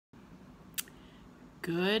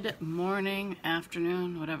Good morning,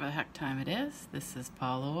 afternoon, whatever the heck time it is. This is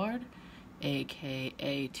Paula Ward,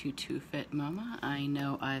 aka Tutu Fit Mama. I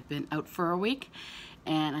know I've been out for a week,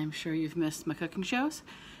 and I'm sure you've missed my cooking shows.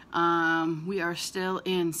 We are still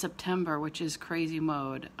in September, which is crazy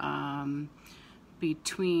mode.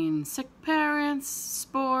 Between sick parents,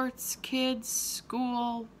 sports, kids,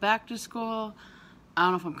 school, back to school. I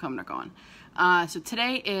don't know if I'm coming or going. So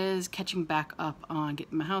today is catching back up on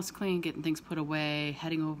getting my house clean, getting things put away,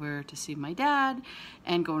 heading over to see my dad,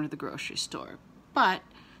 and going to the grocery store. But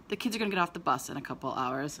the kids are going to get off the bus in a couple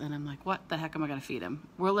hours, and I'm like, what the heck am I going to feed them?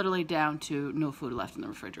 We're literally down to no food left in the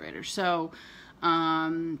refrigerator. So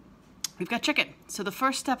we've got chicken. So the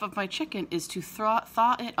first step of my chicken is to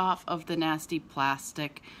thaw it off of the nasty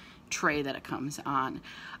plastic tray that it comes on.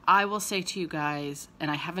 I will say to you guys, and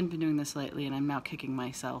I haven't been doing this lately and I'm now kicking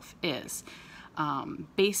myself, is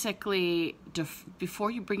basically before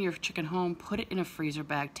you bring your chicken home, put it in a freezer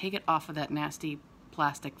bag, take it off of that nasty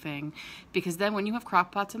plastic thing, because then when you have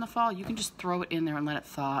crock pots in the fall, you can just throw it in there and let it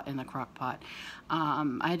thaw in the crock pot.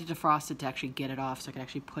 I had to defrost it to actually get it off so I could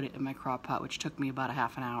actually put it in my crock pot, which took me about a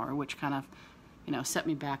half an hour, which kind of, set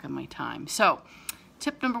me back on my time. So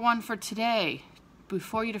tip number one for today: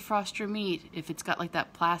 before you defrost your meat, if it's got like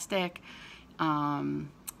that plastic,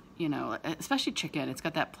 especially chicken, it's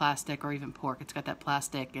got that plastic, or even pork, it's got that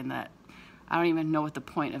plastic, and that, I don't even know what the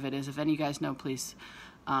point of it is. If any of you guys know, please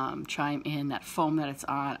chime in. That foam that it's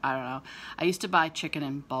on, I don't know. I used to buy chicken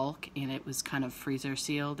in bulk, and it was kind of freezer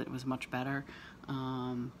sealed. It was much better.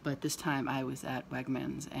 But this time I was at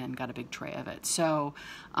Wegmans and got a big tray of it. So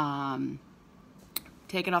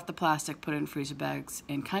take it off the plastic, put it in freezer bags,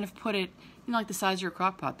 and kind of put it, like the size of your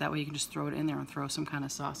crock pot. That way you can just throw it in there and throw some kind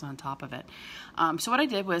of sauce on top of it. So what I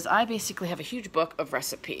did was I basically have a huge book of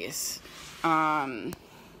recipes. Here's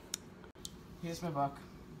my book.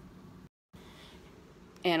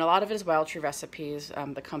 And a lot of it is Wild Tree Recipes,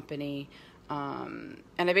 the company. And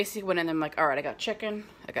I basically went in and I'm like, all right, I got chicken,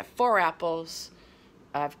 I got 4 apples,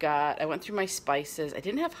 I went through my spices. I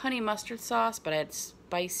didn't have honey mustard sauce, but I had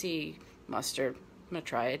spicy mustard. I'm going to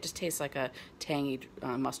try it. It just tastes like a tangy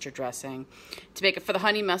mustard dressing. To make it for the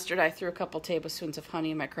honey mustard, I threw a couple tablespoons of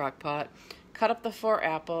honey in my crock pot, cut up the 4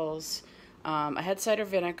 apples. I had cider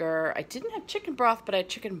vinegar. I didn't have chicken broth, but I had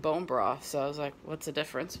chicken bone broth. So I was like, what's the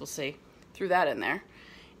difference? We'll see. Threw that in there.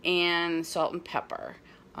 And salt and pepper.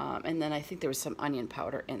 And then I think there was some onion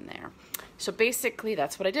powder in there. So basically,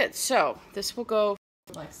 that's what I did. So this will go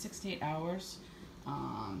for like 6 to 8 hours.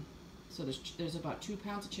 So there's about 2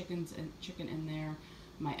 pounds of chicken in there.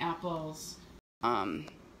 My apples. I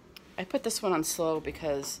put this one on slow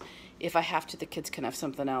because if I have to, the kids can have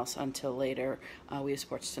something else until later. We have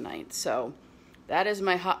sports tonight. So that is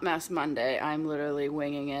my Hot Mess Monday. I'm literally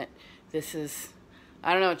winging it. This is,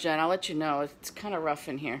 I don't know, Jen, I'll let you know. It's kind of rough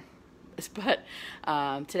in here. But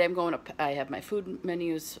today I have my food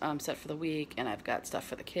menus set for the week, and I've got stuff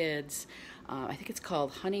for the kids. I think it's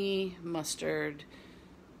called honey mustard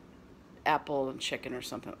apple and chicken or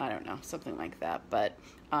something. I don't know, something like that. But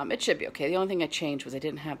it should be okay. The only thing I changed was I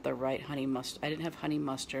didn't have the right honey mustard. I didn't have honey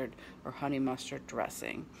mustard or honey mustard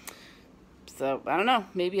dressing. So I don't know.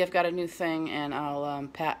 Maybe I've got a new thing, and I'll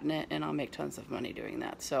patent it, and I'll make tons of money doing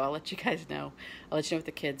that. So I'll let you guys know. I'll let you know what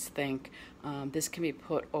the kids think. This can be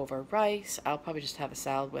put over rice. I'll probably just have a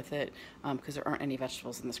salad with it because there aren't any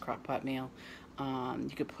vegetables in this crock pot meal.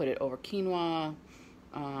 You could put it over quinoa.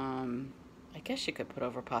 I guess you could put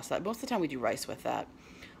over pasta. Most of the time we do rice with that.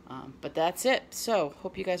 But that's it. So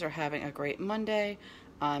hope you guys are having a great Monday.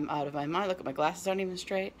 I'm out of my mind. Look, my glasses aren't even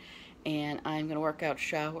straight. And I'm going to work out,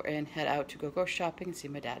 shower, and head out to go grocery shopping and see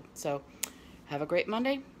my dad. So have a great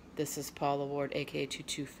Monday. This is Paula Ward, aka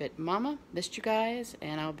Tutu Fit Mama. Missed you guys,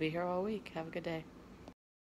 and I'll be here all week. Have a good day.